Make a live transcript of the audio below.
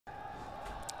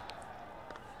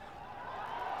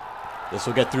This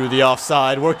will get through the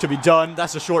offside. Work to be done.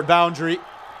 That's a short boundary.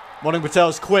 Manan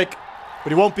Patel's quick,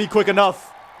 but he won't be quick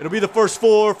enough. It'll be the first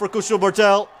 4 for Kushal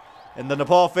Bhurtel. And the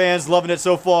Nepal fans loving it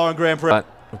so far on Grand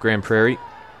Prairie.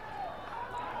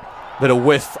 Bit of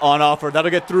whiff on offer.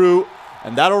 That'll get through.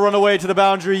 And that'll run away to the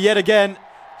boundary yet again.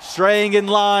 Straying in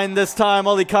line this time,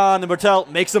 Ali Khan, and Bhurtel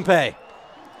makes them pay.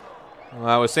 Well,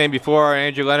 I was saying before,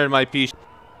 Andrew Leonard might be...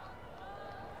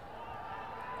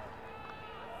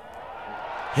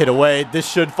 Hit away.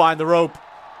 This should find the rope.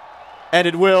 And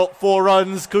it will. 4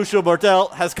 runs. Kushal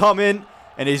Bhurtel has come in,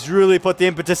 and he's really put the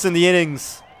impetus in the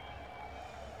innings.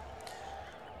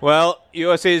 Well,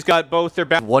 USA's got both their...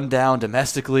 1 down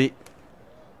domestically.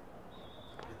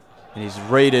 And he's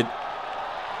rated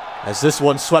as this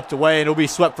one swept away, and it'll be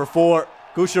swept for 4.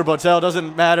 Kushal Bhurtel,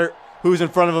 doesn't matter who's in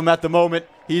front of him at the moment.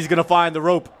 He's going to find the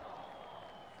rope.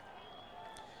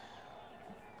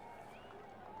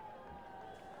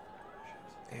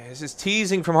 Yeah, this is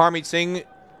teasing from Harmeet Singh.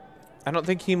 I don't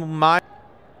think he might.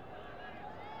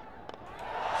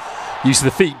 Use of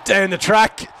the feet down the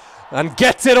track and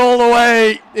gets it all the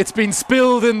way. It's been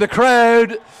spilled in the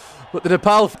crowd, but the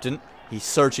Nepal... He's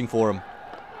searching for him.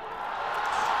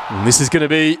 And this is going to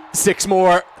be 6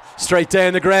 more. Straight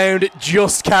down the ground. It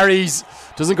just carries.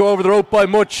 Doesn't go over the rope by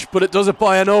much, but it does it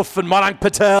by enough. And Manan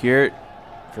Patel here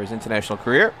for his international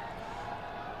career.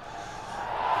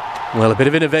 Well, a bit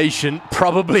of innovation.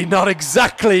 Probably not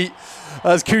exactly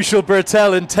as Kushal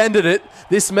Bhurtel intended it.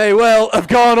 This may well have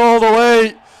gone all the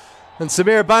way. And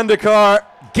Samir Bandekar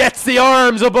gets the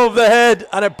arms above the head,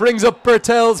 and it brings up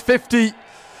Bhurtel's 50.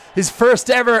 His first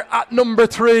ever at number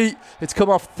 3. It's come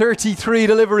off 33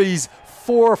 deliveries,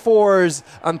 4 4s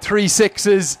and 3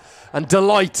 6s, and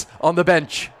delight on the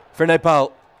bench for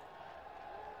Nepal.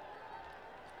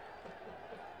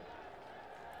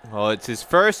 Well, it's his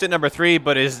first at number 3,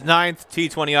 but his 9th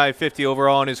T20I 50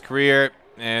 overall in his career,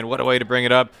 and what a way to bring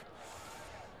it up.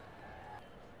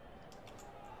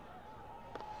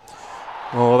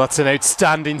 Oh, that's an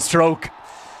outstanding stroke.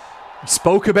 We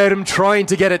spoke about him trying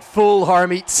to get it full,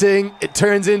 Harmeet Singh. It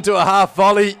turns into a half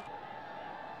volley.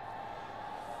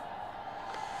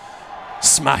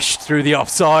 Smashed through the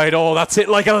offside. Oh, that's hit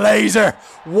like a laser.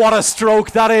 What a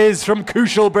stroke that is from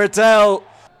Kushal Bhurtel.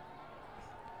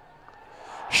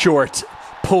 Short,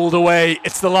 pulled away.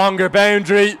 It's the longer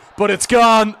boundary, but it's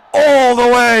gone all the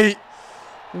way.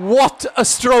 What a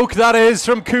stroke that is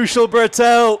from Kushal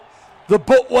Bhurtel. The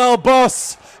Butwell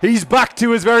boss. He's back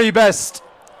to his very best.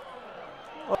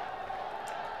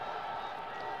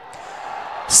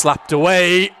 Slapped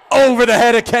away over the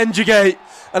head of Kenjige,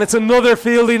 and it's another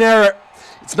fielding error.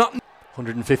 It's not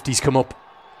 150s come up.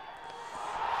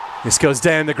 This goes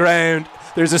down the ground.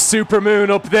 There's a supermoon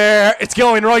up there. It's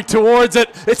going right towards it.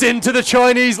 It's into the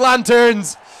Chinese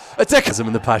lanterns. It's him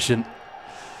in the passion.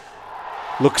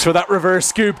 Looks for that reverse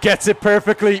scoop, gets it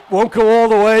perfectly. Won't go all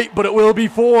the way, but it will be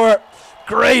 4.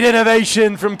 Great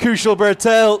innovation from Kushal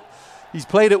Bhurtel. He's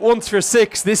played it once for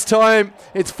 6. This time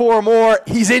it's 4 more.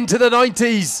 He's into the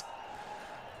 90s.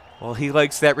 Well, he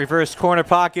likes that reverse corner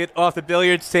pocket off the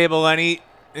billiards table, Lenny.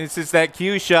 This is that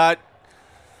cue shot.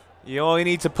 You only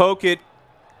need to poke it.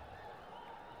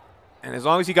 And as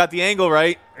long as you got the angle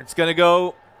right, it's going to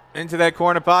go into that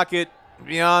corner pocket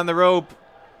beyond the rope.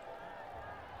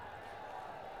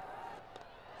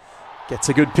 Gets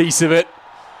a good piece of it.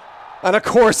 And of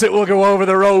course it will go over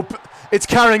the rope. It's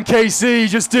Karen KC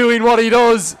just doing what he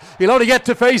does. He'll only get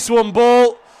to face 1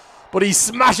 ball, but he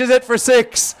smashes it for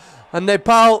 6. And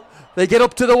Nepal, they get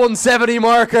up to the 170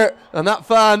 marker, and that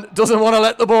fan doesn't want to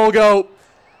let the ball go.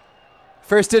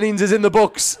 First innings is in the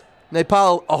books.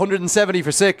 Nepal 170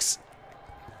 for 6.